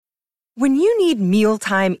When you need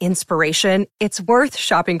mealtime inspiration, it's worth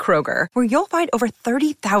shopping Kroger, where you'll find over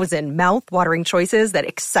 30,000 mouth-watering choices that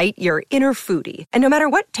excite your inner foodie. And no matter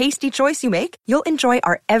what tasty choice you make, you'll enjoy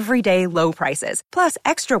our everyday low prices, plus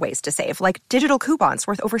extra ways to save, like digital coupons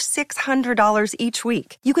worth over $600 each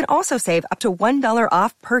week. You can also save up to $1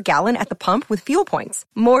 off per gallon at the pump with fuel points.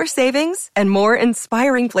 More savings and more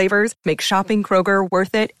inspiring flavors make shopping Kroger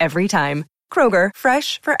worth it every time. Kroger,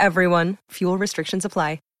 fresh for everyone. Fuel restrictions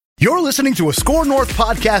apply. You're listening to a Score North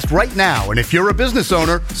podcast right now, and if you're a business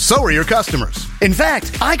owner, so are your customers. In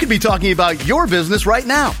fact, I could be talking about your business right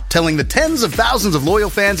now, telling the tens of thousands of loyal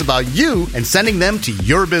fans about you and sending them to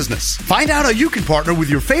your business. Find out how you can partner with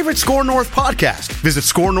your favorite Score North podcast. Visit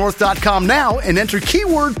scorenorth.com now and enter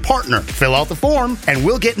keyword partner. Fill out the form, and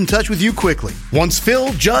we'll get in touch with you quickly. Once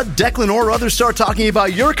Phil, Judd, Declan, or others start talking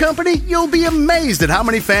about your company, you'll be amazed at how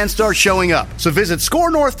many fans start showing up. So visit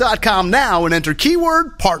scorenorth.com now and enter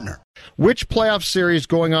keyword partner. Which playoff series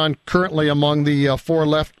going on currently among the four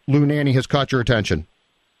left, Lou Nanne, has caught your attention?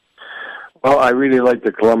 Well, I really like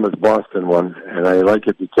the Columbus-Boston one, and I like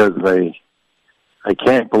it because I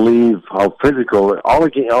can't believe how physical, all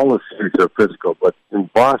the series are physical, but in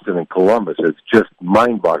Boston and Columbus, it's just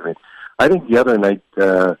mind-boggling. I think the other night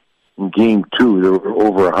in Game 2, there were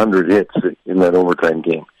over 100 hits in that overtime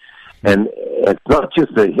game. And it's not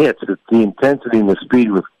just the hits, it's the intensity and the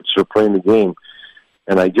speed with which they're playing the game.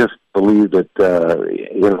 And I just believe that,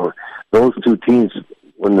 those two teams,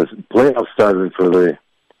 when the playoffs started for the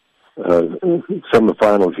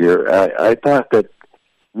semifinals here, I thought that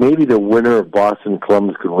maybe the winner of Boston and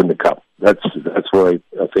Columbus could win the Cup. That's what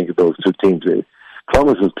I think of those two teams.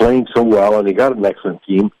 Columbus was playing so well, and they got an excellent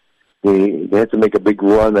team. They had to make a big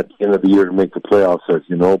run at the end of the year to make the playoffs, as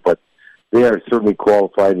you know, but they are certainly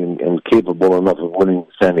qualified and capable enough of winning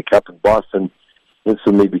the Stanley Cup. In Boston,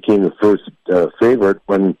 instantly became the first favorite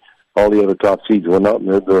when all the other top seeds went out and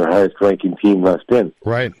they're their highest-ranking team left in.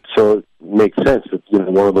 Right. So it makes sense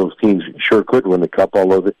that one of those teams sure could win the Cup,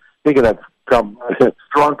 although they could have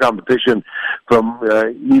strong competition from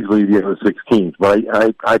easily the other 6 teams. But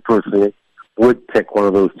I personally would pick one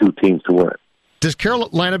of those two teams to win it. Does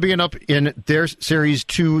Carolina being up in their Series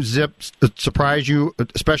 2 zip surprise you,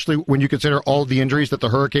 especially when you consider all the injuries that the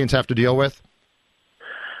Hurricanes have to deal with?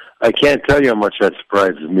 I can't tell you how much that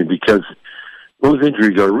surprises me because those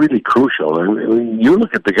injuries are really crucial. And you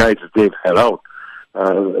look at the guys that they've had out.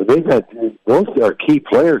 Those are key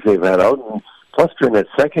players they've had out. And plus, during that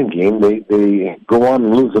second game, they go on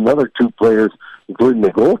and lose another 2 players, including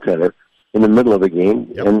the goaltender, in the middle of the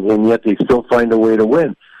game. Yep. And yet they still find a way to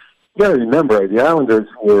win. You got to remember, the Islanders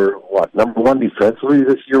were, number 1 defensively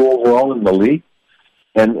this year overall in the league.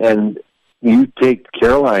 And you take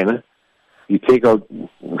Carolina, you take out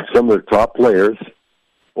some of their top players,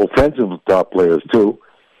 offensive top players too,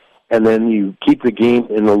 and then you keep the game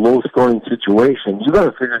in a low-scoring situation. You got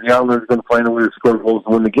to figure the Islanders are going to find a way to score goals to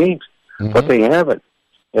win the games, but they haven't,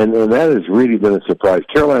 and that has really been a surprise.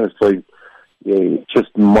 Carolina's played just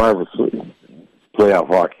marvelously playoff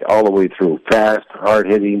hockey all the way through, fast,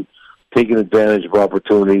 hard-hitting, taking advantage of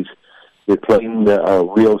opportunities. They're playing a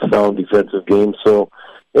real sound defensive game, so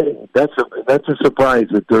that's a surprise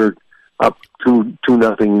that they're up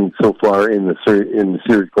 2-0 so far in the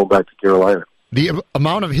series going back to Carolina. The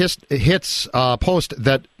amount of hits post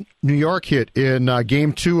that New York hit in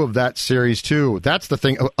Game 2 of that series too. That's the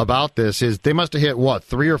thing about this is they must have hit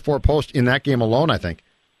 3 or 4 posts in that game alone, I think.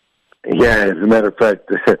 Yeah, as a matter of fact,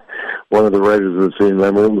 one of the writers was saying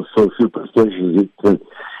that room was so superstitious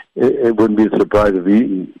it wouldn't be a surprise if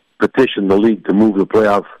he petitioned the league to move the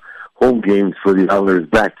playoff home games for the Islanders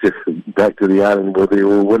back to the island where they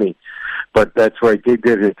were winning. But that's right, they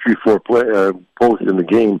did hit 3-4 posts in the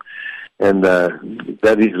game, and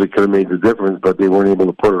that easily could have made the difference, but they weren't able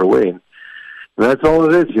to put it away. And that's all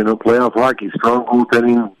it is, playoff hockey, strong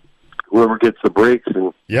goaltending, whoever gets the breaks,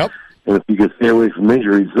 and if you can stay away from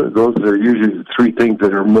injuries, those are usually the 3 things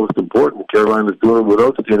that are most important. Carolina's doing it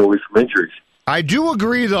without staying away from injuries. I do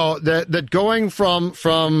agree, though, that going from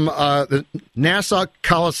the Nassau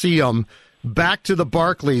Coliseum back to the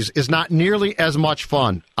Barclays is not nearly as much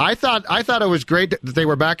fun. I thought it was great that they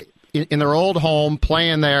were back in their old home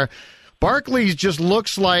playing there. Barclays just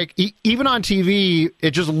looks like, even on TV,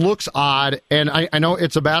 it just looks odd, and I know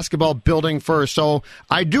it's a basketball building first, so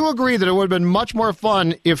I do agree that it would have been much more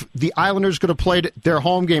fun if the Islanders could have played their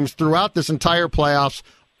home games throughout this entire playoffs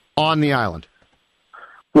on the island.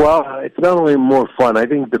 Well, it's not only more fun, I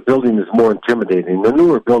think the building is more intimidating. The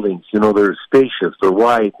newer buildings, they're spacious, they're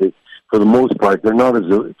wide, for the most part, they're not as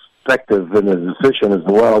effective and as efficient as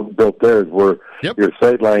the well-built theirs, where your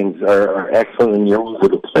sightlines are excellent and you're able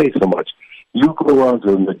to play so much. You go around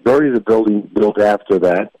to the majority of the building built after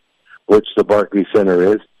that, which the Barclays Center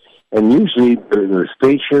is, and usually they're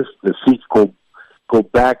spacious. The seats go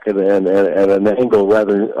back at an angle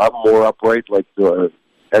rather more upright, like the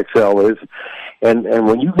XL is. And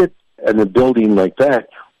when you get in a building like that,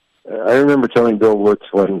 I remember telling Bill Woods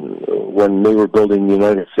when they were building the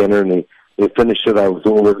United Center and they finished it. I was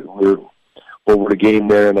over the game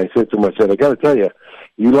there, and I said to him, I got to tell you,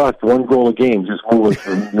 you lost one goal a game just moving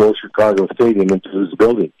from the old Chicago Stadium into this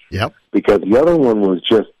building. Yep. Because the other one was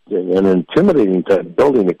just an intimidating type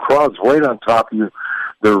building. The crowd's right on top of you.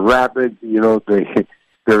 They're rapid,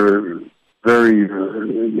 they're very,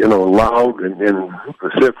 loud and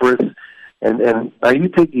vociferous. And now you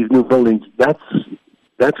take these new buildings,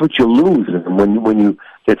 that's what you lose when you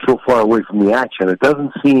get so far away from the action. It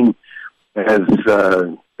doesn't seem as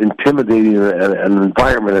intimidating an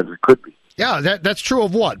environment as it could be. Yeah, that's true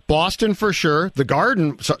of what? Boston for sure. The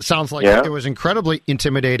Garden sounds like it was incredibly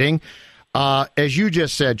intimidating. As you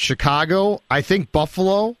just said, Chicago, I think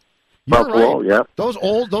Buffalo. Buffalo, right. Yeah. Those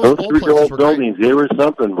old three places were buildings, great. They were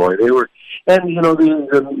something, boy. They were, and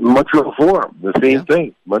the Montreal Forum, the same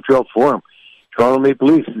thing. Montreal Forum, Toronto Maple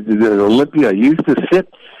Leafs, the Olympia. You used to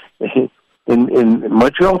sit in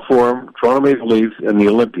Montreal Forum, Toronto Maple Leafs, and the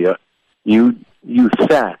Olympia. You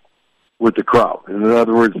sat with the crowd. In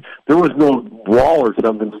other words, there was no wall or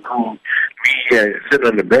something between me sitting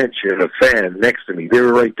on the bench and a fan next to me. They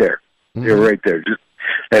were right there. Mm-hmm. They were right there, just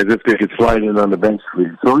as if they could slide in on the bench for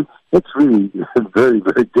you. So it's really very,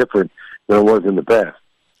 very different than it was in the past.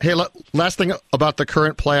 Hey, last thing about the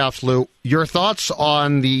current playoffs, Lou. Your thoughts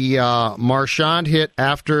on the Marchand hit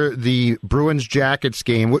after the Bruins-Jackets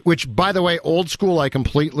game, which, by the way, old school, I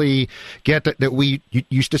completely get that we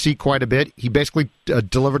used to see quite a bit. He basically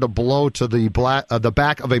delivered a blow to the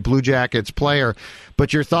back of a Blue Jackets player.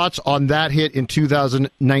 But your thoughts on that hit in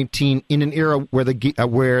 2019 in an era where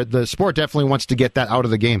the sport definitely wants to get that out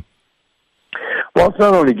of the game? Well, it's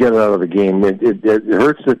not only get it out of the game. It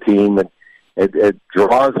hurts the team. It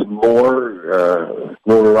draws more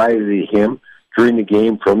notoriety to him during the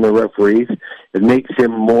game from the referees. It makes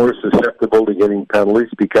him more susceptible to getting penalties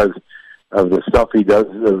because of the stuff he does.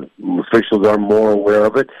 The officials are more aware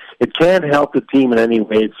of it. It can't help the team in any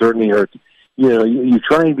way. It certainly hurts. You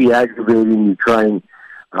try and be aggravating. You try and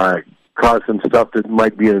cause some stuff that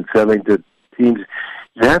might be unsettling to teams.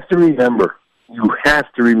 You have to remember,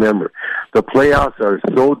 the playoffs are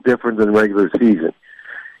so different than regular season.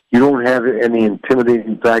 You don't have any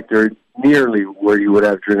intimidating factor nearly where you would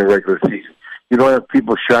have during a regular season. You don't have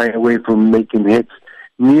people shying away from making hits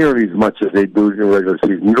nearly as much as they do during a regular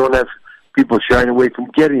season. You don't have people shying away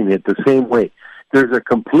from getting hit the same way. There's a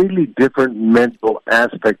completely different mental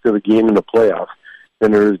aspect of the game in the playoffs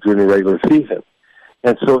than there is during a regular season.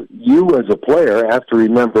 And so you as a player have to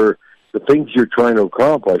remember the things you're trying to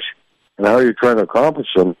accomplish and how you're trying to accomplish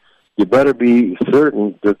them. You better be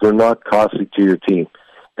certain that they're not costly to your team.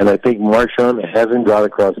 And I think Marchand hasn't got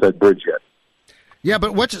across that bridge yet. Yeah,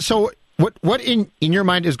 but what in your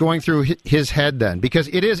mind is going through his head then? Because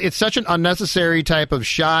it's such an unnecessary type of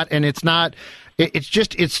shot, and it's not.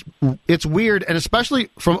 It's weird, and especially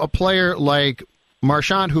from a player like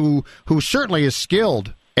Marchand, who certainly is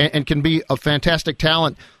skilled and can be a fantastic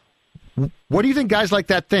talent. What do you think guys like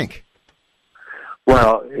that think?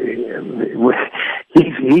 Well,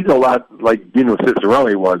 he's a lot like Dino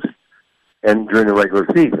Ciccarelli was. And during the regular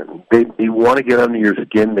season, they want to get under your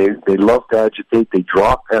skin. They love to agitate. They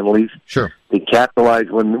draw penalties. Sure. They capitalize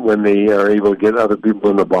when they are able to get other people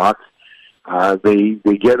in the box. They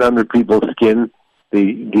get under people's skin.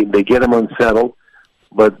 They get them unsettled.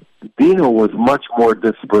 But Dino was much more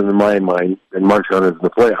disciplined in my mind than Marchand is in the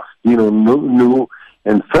playoffs. Dino knew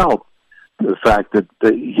and felt the fact that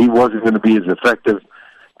he wasn't going to be as effective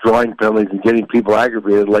drawing penalties and getting people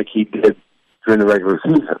aggravated like he did during the regular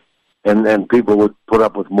season. And people would put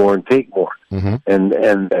up with more and take more. Mm-hmm.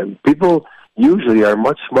 And people usually are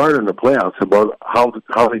much smarter in the playoffs about how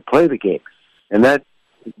they play the game. And that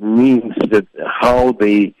means that how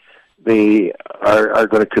they are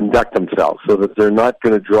going to conduct themselves so that they're not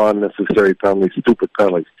going to draw unnecessary penalties, stupid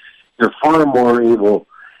penalties. They're far more able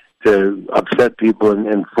to upset people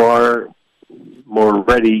and far more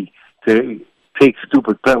ready to take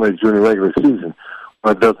stupid penalties during the regular season.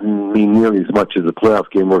 But it doesn't mean nearly as much as a playoff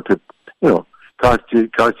game where it could, cost you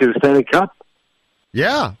the Stanley Cup.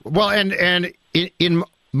 Yeah. Well, and in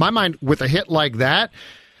my mind, with a hit like that,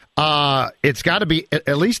 it's got to be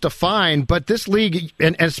at least a fine. But this league,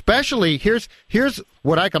 and especially, here's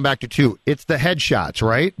what I come back to, too. It's the headshots,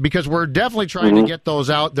 right? Because we're definitely trying to get those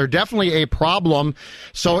out. They're definitely a problem.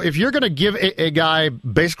 So if you're going to give a guy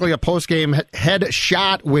basically a post-game head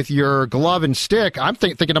shot with your glove and stick, I'm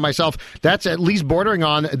thinking to myself, that's at least bordering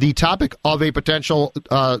on the topic of a potential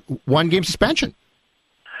one-game suspension.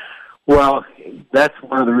 Well, that's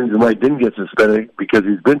one of the reasons why he didn't get suspended, because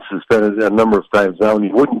he's been suspended a number of times now, and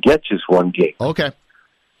he wouldn't get just one game. Okay.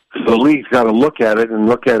 So the league's got to look at it and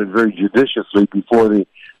look at it very judiciously before they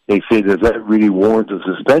say, does that really warrant a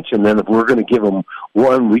suspension? Then if we're going to give him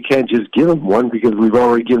one, we can't just give him one because we've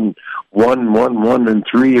already given one, and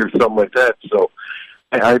 3 or something like that. So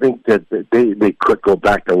I think that they could go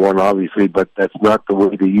back to one, obviously, but that's not the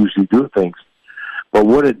way they usually do things. But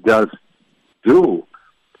what it does do,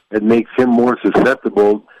 it makes him more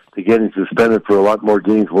susceptible to getting suspended for a lot more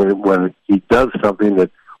games when he does something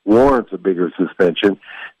that warrants a bigger suspension.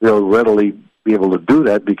 They'll readily be able to do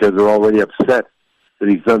that because they're already upset that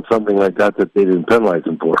he's done something like that they didn't penalize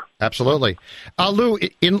him for. Absolutely. Lou,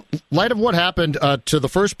 in light of what happened to the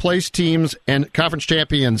first place teams and conference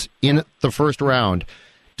champions in the first round,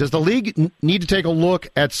 does the league need to take a look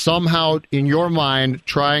at somehow, in your mind,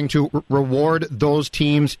 trying to reward those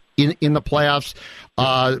teams in the playoffs?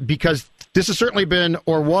 Because this has certainly been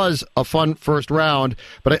or was a fun first round,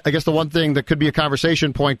 but I guess the one thing that could be a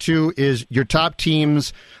conversation point, too, is your top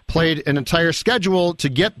teams played an entire schedule to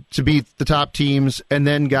get to beat the top teams and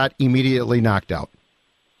then got immediately knocked out.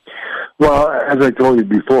 Well, as I told you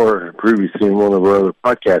before, previously in one of our other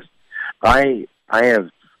podcasts, I have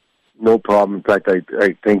no problem. In fact,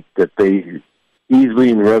 I think that they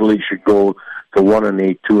easily and readily should go to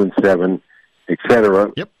 1-8, 2-7,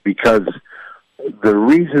 etc. Yep. Because the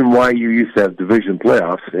reason why you used to have division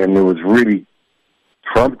playoffs, and it was really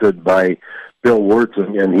prompted by Bill Wirtz,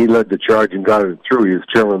 and he led the charge and got it through. He was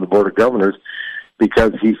chairman of the Board of Governors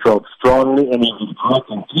because he felt strongly, and he was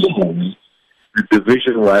talking to the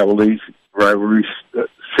division rivalries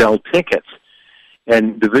sell tickets.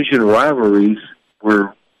 And division rivalries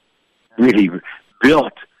were really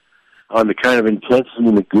built on the kind of intensity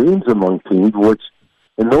in the games among teams, which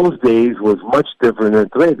in those days was much different than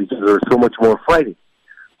today because there was so much more fighting.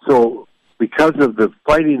 So because of the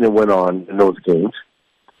fighting that went on in those games,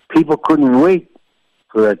 people couldn't wait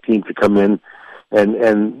for that team to come in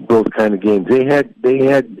and those kind of games. They had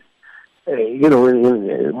many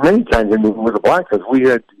times with the Blackhawks, we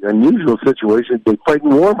had unusual situations. They'd fight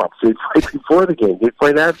in warm-ups. They'd fight before the game. They'd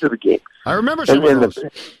fight after the game. I remember some of those.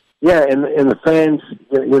 And the fans,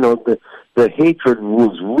 the hatred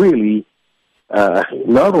was really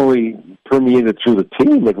not only permeated through the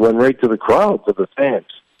team, it went right to the crowd, to the fans.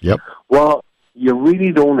 Yep. Well, you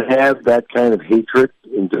really don't have that kind of hatred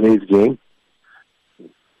in today's game,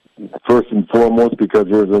 first and foremost because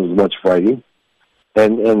there isn't as much fighting.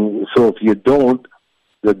 And so if you don't,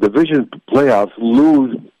 the division playoffs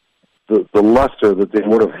lose the luster that they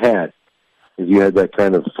would have had if you had that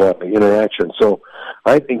kind of interaction. So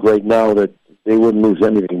I think right now that they wouldn't lose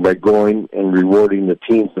anything by going and rewarding the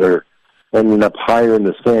teams that are ending up higher in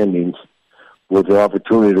the standings with the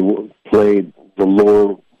opportunity to play the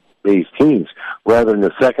lower-based teams, rather than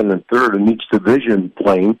the second and third in each division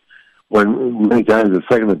playing, when many times the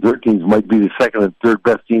second and third teams might be the second and third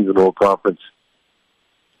best teams in the whole conference.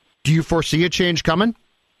 Do you foresee a change coming?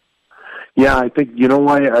 Yeah, I think, you know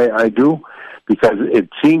why I do? Because it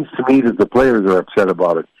seems to me that the players are upset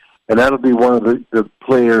about it. And that'll be one of the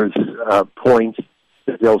players' points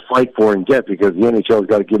that they'll fight for and get, because the NHL's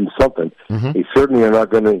got to give them something. Mm-hmm. They certainly are not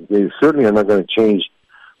going to change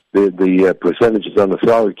the percentages on the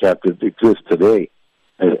salary cap that exist today.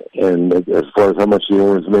 And as far as how much the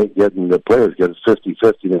owners make get and the players get, it's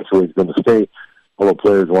 50-50. That's where he's going to stay. Although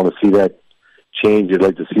players want to see that change. They'd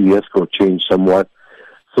like to see the escrow change somewhat.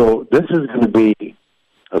 So this is going to be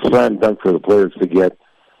a slam dunk for the players to get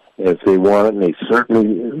if they want it, and they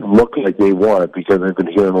certainly look like they want it because I've been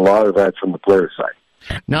hearing a lot of that from the player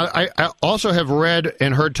side. Now, I also have read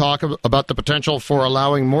and heard talk about the potential for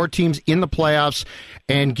allowing more teams in the playoffs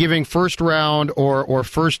and giving first round or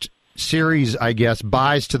first series, I guess,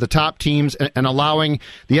 buys to the top teams and allowing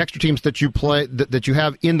the extra teams that you play that you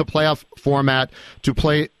have in the playoff format to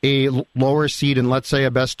play a lower seed in, let's say,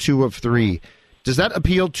 a best 2 of 3. Does that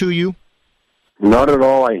appeal to you? Not at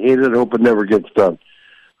all. I hate it. I hope it never gets done.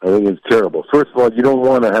 I think it's terrible. First of all, you don't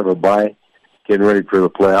want to have a bye getting ready for the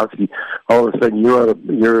playoffs. All of a sudden,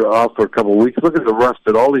 you're off for a couple of weeks. Look at the rust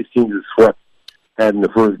that all these teams have swept had in the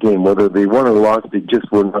first game. Whether they won or lost, they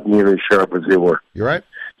just were not near as sharp as they were. You're right.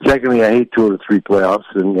 Secondly, I hate 2 out of 3 playoffs,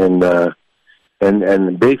 and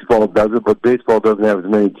and baseball does it, but baseball doesn't have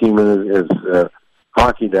as many teams in it as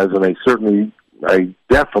hockey does, and I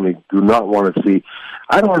definitely do not want to see.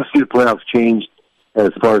 I don't want to see the playoffs change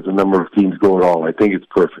as far as the number of teams go at all. I think it's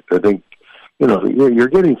perfect. I think, you're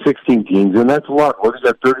getting 16 teams, and that's a lot. What is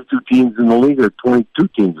that, 32 teams in the league or 22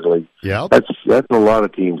 teams in the league? Yeah, that's a lot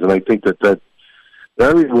of teams, and I think that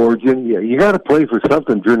rewards you. You got to play for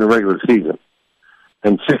something during the regular season,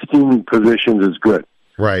 and 16 positions is good.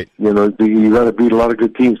 Right. You got to beat a lot of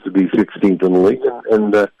good teams to be 16th in the league,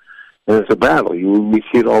 and it's a battle. We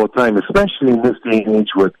see it all the time, especially in this day and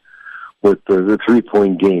age with the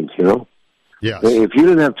 3-point games. Yes. If you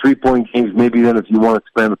didn't have 3-point games, maybe then if you want to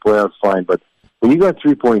expand the playoffs, fine. But when you got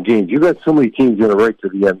 3-point games, you got so many teams in a right to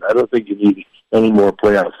the end. I don't think you need any more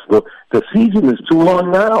playoffs. The season is too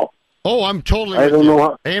long now. Oh, I'm totally. I don't know.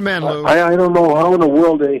 How, Amen, Lou. I don't know how in the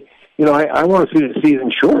world I want to see the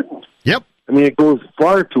season shortened. Yep. I mean, it goes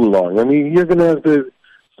far too long. I mean, you're going to have the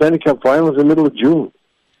Stanley Cup Finals in the middle of June.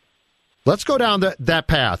 Let's go down that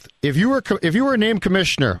path. If you were named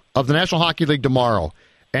commissioner of the National Hockey League tomorrow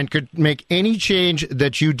and could make any change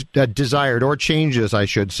that you desired, or changes, I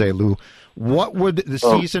should say, Lou, what would the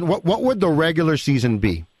season? What would the regular season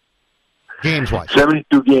be, games-wise?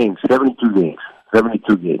 72 games.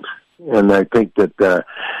 And I think that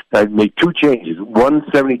I'd make two changes. One,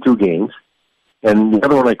 72 games, and the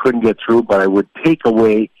other one I couldn't get through, but I would take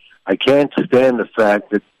away. I can't stand the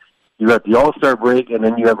fact that you got the All-Star break, and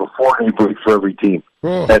then you have a 4-day break for every team.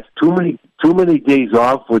 Oh. That's too many days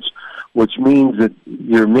off, which means that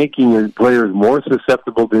you're making your players more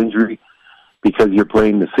susceptible to injury because you're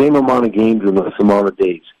playing the same amount of games in less amount of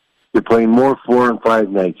days. You're playing more 4 and 5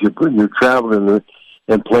 nights. You're traveling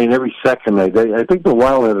and playing every second night. I think the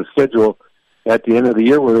Wild had a schedule at the end of the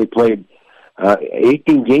year where they played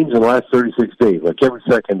 18 games in the last 36 days, like every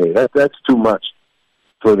second day. That's too much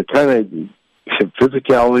for the kind of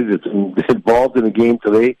physicality that's involved in the game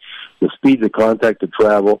today, the speed, the contact, the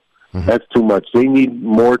travel. Mm-hmm. That's too much. They need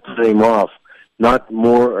more time off, not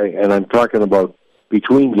more, and I'm talking about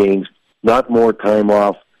between games, not more time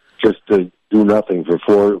off just to do nothing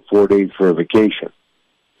for 4 days for a vacation.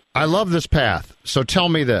 I love this path. So tell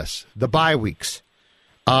me this, the bye weeks.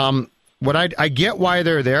 I get why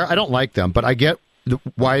they're there. I don't like them, but I get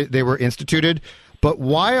why they were instituted. But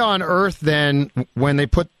why on earth then, when they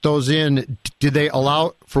put those in, did they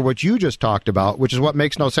allow for what you just talked about, which is what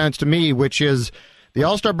makes no sense to me, which is the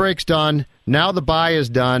All-Star break's done, now the bye is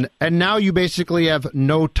done, and now you basically have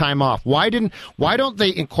no time off. Why don't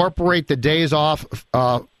they incorporate the days off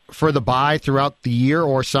for the bye throughout the year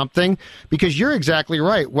or something? Because you're exactly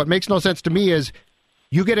right. What makes no sense to me is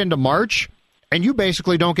you get into March and you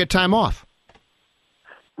basically don't get time off.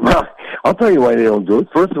 Well, I'll tell you why they don't do it.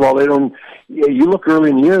 First of all, they don't. You look early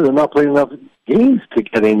in the year; they're not playing enough games to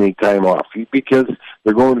get any time off because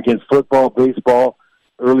they're going against football, baseball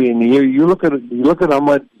early in the year. You look at how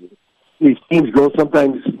much these teams go.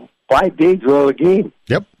 Sometimes 5 days without a game.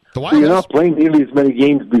 Yep. So you're not playing nearly as many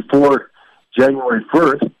games before January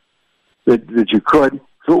 1st that you could.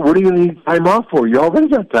 So what do you need time off for? You already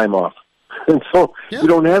got time off. And so you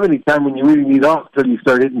don't have any time when you really need off until you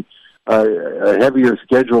start hitting a heavier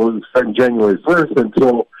schedule starting January 1st. And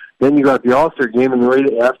so then you got the All-Star game, and right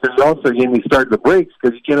after the All-Star game, you start the breaks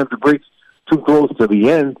because you can't have the breaks too close to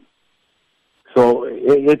the end. So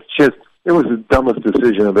it was the dumbest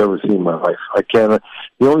decision I've ever seen in my life. The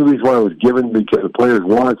only reason why it was given because the players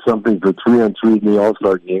wanted something for 3-on-3 in the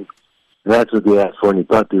All-Star game, and that's what they asked for, and he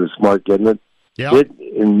thought they were smart getting it. Yep.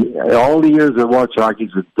 In all the years I watched hockey,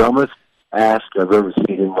 it's the dumbest ask I've ever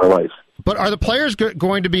seen in my life. But are the players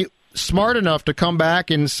going to be smart enough to come back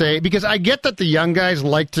and say, because I get that the young guys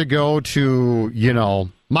like to go to,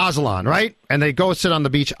 Mazatlan, right? And they go sit on the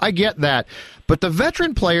beach. I get that. But the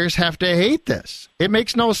veteran players have to hate this. It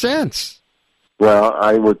makes no sense. Well,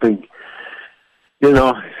 I would think, you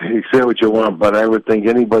say what you want, but I would think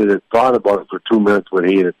anybody that thought about it for 2 minutes would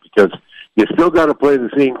hate it because you still got to play the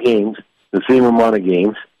same games, the same amount of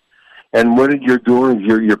games. And what you're doing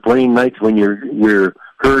is you're playing nights when you're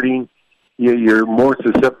hurting, you're more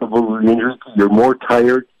susceptible to injuries, you're more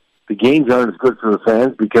tired. The games aren't as good for the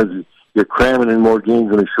fans because you're cramming in more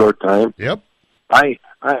games in a short time. Yep. I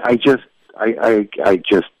just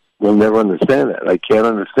will never understand that. I can't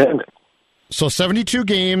understand it. So 72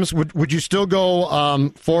 games. Would you still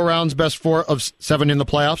go 4 rounds, best 4 of 7 in the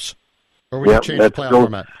playoffs, or would you change the playoff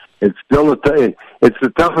format? It's still it's the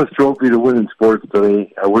toughest trophy to win in sports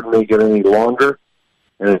today. I wouldn't make it any longer,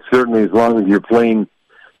 and it's certainly as long as you're playing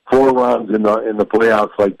 4 rounds in the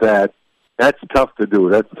playoffs like that. That's tough to do.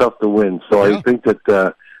 That's tough to win. So I think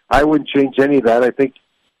that I wouldn't change any of that. I think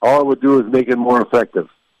all I would do is make it more effective.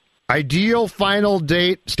 Ideal final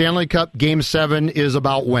date, Stanley Cup Game 7 is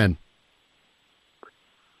about when?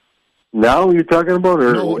 Now you're talking about?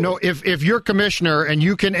 Or? No. If you're commissioner and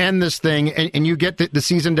you can end this thing and you get the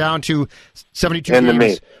season down to 72 end games. Of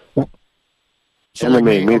May. So end like of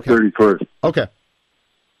May, May 31st. Okay.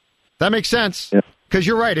 That makes sense. Because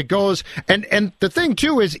you're right. It goes. And the thing,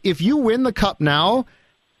 too, is if you win the Cup now,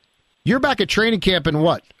 you're back at training camp in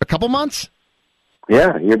what? A couple months?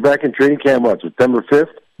 Yeah, you're back in training camp, what, September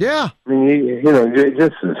 5th? Yeah. I mean,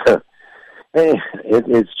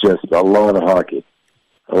 it's just a lot of hockey.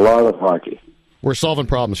 A lot of hockey. We're solving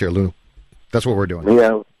problems here, Lou. That's what we're doing.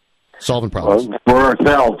 Yeah. Solving problems. For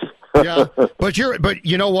ourselves. Yeah. But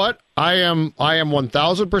you know what? I am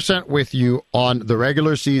 1,000% with you on the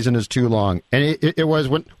regular season is too long. And it was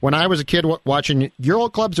when I was a kid watching your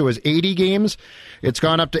old clubs, it was 80 games. It's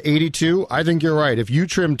gone up to 82. I think you're right. If you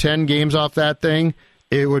trim 10 games off that thing,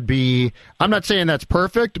 it would be, I'm not saying that's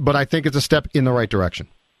perfect, but I think it's a step in the right direction.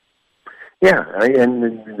 Yeah.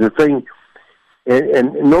 And the thing,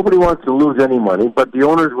 and nobody wants to lose any money, but the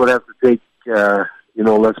owners would have to take,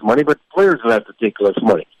 less money, but players would have to take less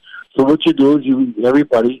money. So what you do is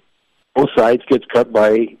everybody, both sides, gets cut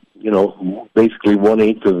by, basically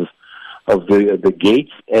 1/8 of the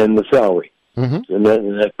gates and the salary, and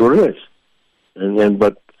that's what it is.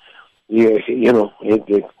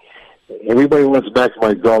 Everybody wants to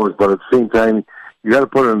maximize dollars, but at the same time, you got to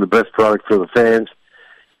put in the best product for the fans.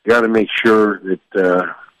 You got to make sure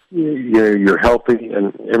that you're healthy,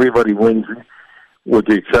 and everybody wins, with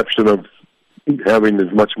the exception of having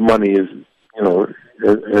as much money as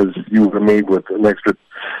you would have made with an extra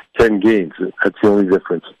 10 games. That's the only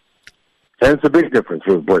difference. And it's a big difference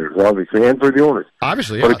for the players, obviously, and for the owners.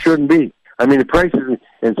 Obviously, but yes. it shouldn't be. I mean, the prices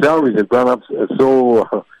and salaries have gone up so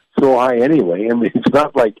high anyway. I mean, it's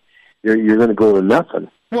not like you're going to go to nothing.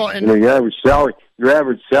 Well, and your average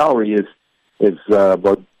salary is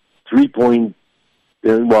about 2.3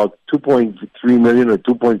 million or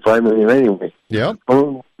 2.5 million anyway. Yeah.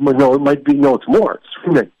 Oh, no, it might be. No, it's more.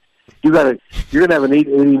 You're going to have an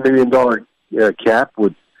 $80 million cap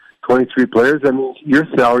with 23 players. I mean, your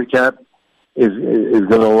salary cap is going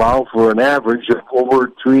to allow for an average of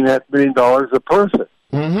over $3.5 million a person.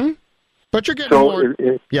 Mm-hmm. But you're getting more.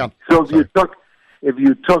 Yeah. So if you took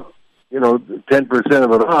 10%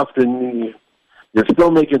 of it off, then you're still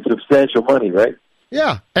making substantial money, right?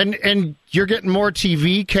 Yeah, and you're getting more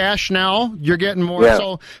TV cash now. You're getting more.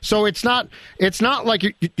 Yeah. So it's not like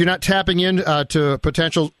you're not tapping in to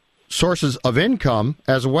potential sources of income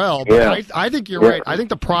as well. But yeah. I think you're right. I think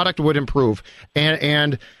the product would improve,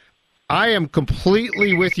 and I am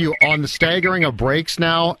completely with you on the staggering of breaks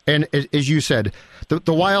now. And as you said,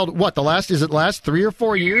 the Wild, the last 3 or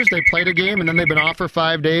 4 years they played a game and then they've been off for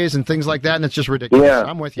 5 days and things like that, and it's just ridiculous. Yeah,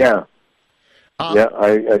 I'm with you. Yeah.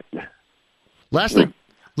 Last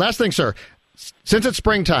thing, sir. Since it's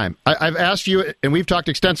springtime, I've asked you, and we've talked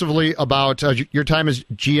extensively about your time as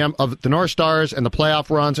GM of the North Stars and the playoff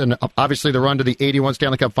runs, and obviously the run to the 81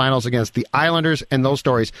 Stanley Cup Finals against the Islanders and those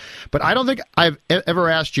stories. But I don't think I've ever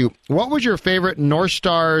asked you, what was your favorite North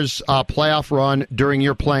Stars playoff run during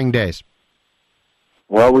your playing days?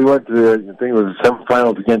 Well, we went to the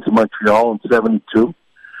semifinals against Montreal in '72,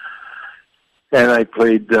 and I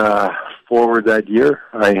played forward that year.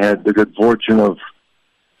 I had the good fortune of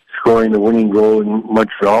scoring the winning goal in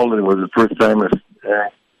Montreal, and it was the first time an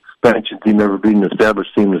expansion team ever beat an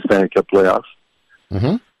established team in the Stanley Cup playoffs.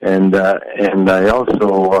 Mm-hmm. And I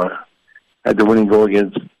also had the winning goal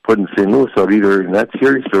against putting St. Louis out either in that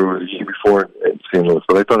series or the year before in St. Louis,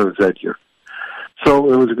 but I thought it was that year.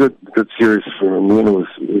 So it was a good series for me, and it was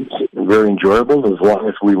very enjoyable as long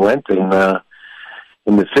as we went. And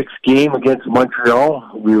in the 6th game against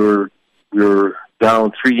Montreal, we were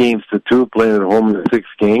down 3-2, playing at home in the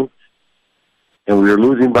 6th game, and we were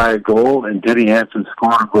losing by a goal. And Teddy Hansen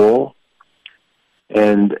scored a goal.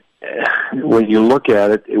 And when you look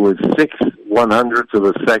at it, it was 6/100ths of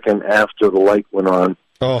a second after the light went on.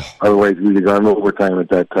 Oh, otherwise we'd have gone overtime at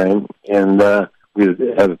that time, and we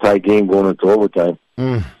had a tie game going into overtime.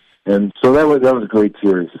 And so that was a great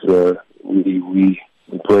series. We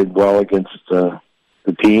played well against the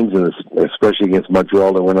teams, and especially against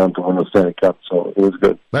Montreal that went on to win the Stanley Cup, so it was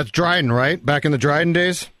good. That's Dryden, right? Back in the Dryden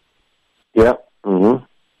days? Yeah. Mm-hmm.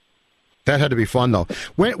 That had to be fun, though.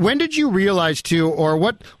 When did you realize, too, or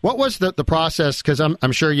what was the process? Because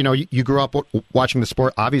I'm sure, you grew up watching the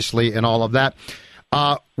sport, obviously, and all of that.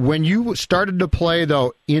 When you started to play,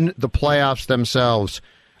 though, in the playoffs themselves,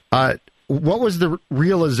 what was the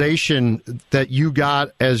realization that you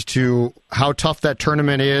got as to how tough that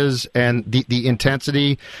tournament is and the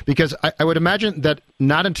intensity? Because I would imagine that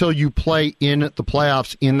not until you play in the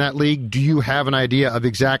playoffs in that league do you have an idea of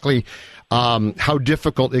exactly how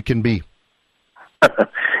difficult it can be.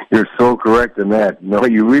 You're so correct in that. No,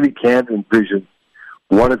 you really can't envision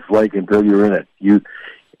what it's like until you're in it.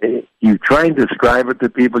 You try and describe it to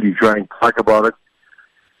people, you try and talk about it,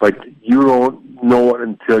 but you don't know it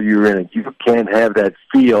until you're in it. You can't have that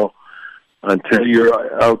feel until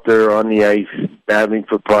you're out there on the ice battling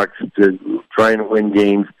for pucks, trying to win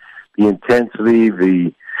games. The intensity,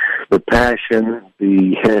 the passion,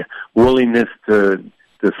 the willingness to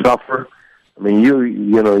suffer. I mean,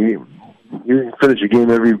 you finish a game,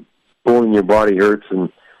 every bone in your body hurts,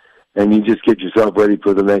 and you just get yourself ready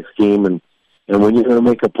for the next game. And when you're going to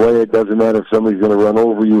make a play, it doesn't matter if somebody's going to run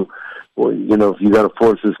over you. Or, if you got to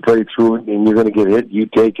force this play through it and you're going to get hit, you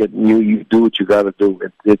take it and you do what you got to do.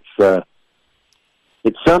 It's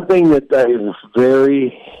something that I was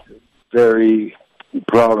very, very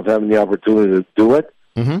proud of having the opportunity to do it.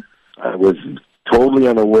 Mm-hmm. I was totally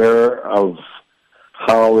unaware of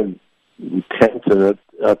how intense and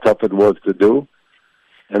how tough it was to do.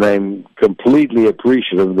 And I'm completely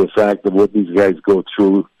appreciative of the fact of what these guys go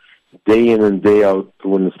through day in and day out to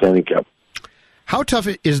win the Stanley Cup. How tough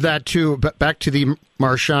is that, too? Back to the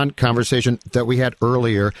Marchand conversation that we had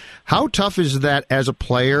earlier. How tough is that as a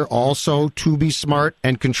player also to be smart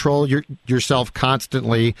and control yourself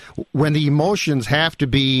constantly when the emotions have to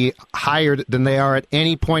be higher than they are at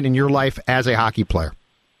any point in your life as a hockey player?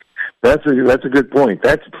 That's a good point.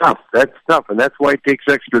 That's tough. And that's why it takes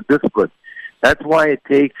extra discipline. That's why it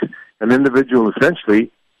takes an individual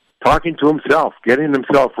essentially talking to himself, getting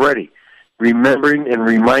himself ready, remembering and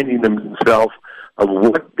reminding themselves of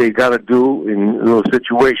what they got to do in those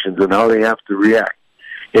situations and how they have to react.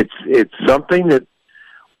 It's something that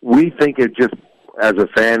we think is just, as a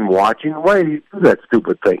fan watching, why do you do that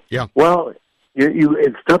stupid thing? Yeah. Well,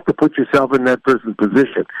 it's tough to put yourself in that person's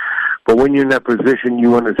position. But when you're in that position,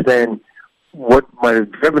 you understand what might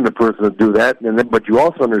have driven the person to do that, but you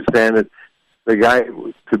also understand that the guy,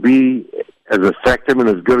 to be as effective and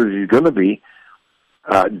as good as he's going to be,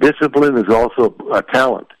 discipline is also a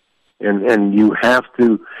talent. And you have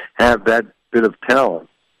to have that bit of talent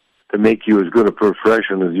to make you as good a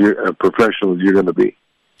professional as you're going to be.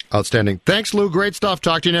 Outstanding. Thanks, Lou. Great stuff.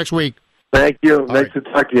 Talk to you next week. Thank you. All nice right. to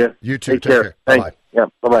talk to you. You too. Take care. Bye-bye. Yeah,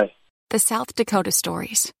 bye-bye. The South Dakota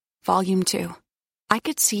Stories, Volume 2. I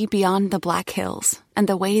could see beyond the Black Hills and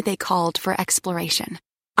the way they called for exploration.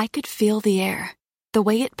 I could feel the air, the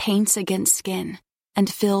way it paints against skin and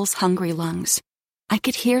fills hungry lungs. I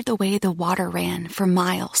could hear the way the water ran for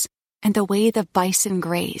miles and the way the bison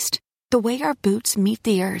grazed, the way our boots meet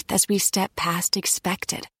the earth as we step past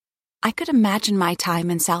expected. I could imagine my time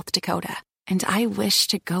in South Dakota, and I wish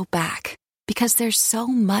to go back because there's so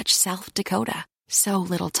much South Dakota, so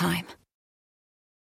little time.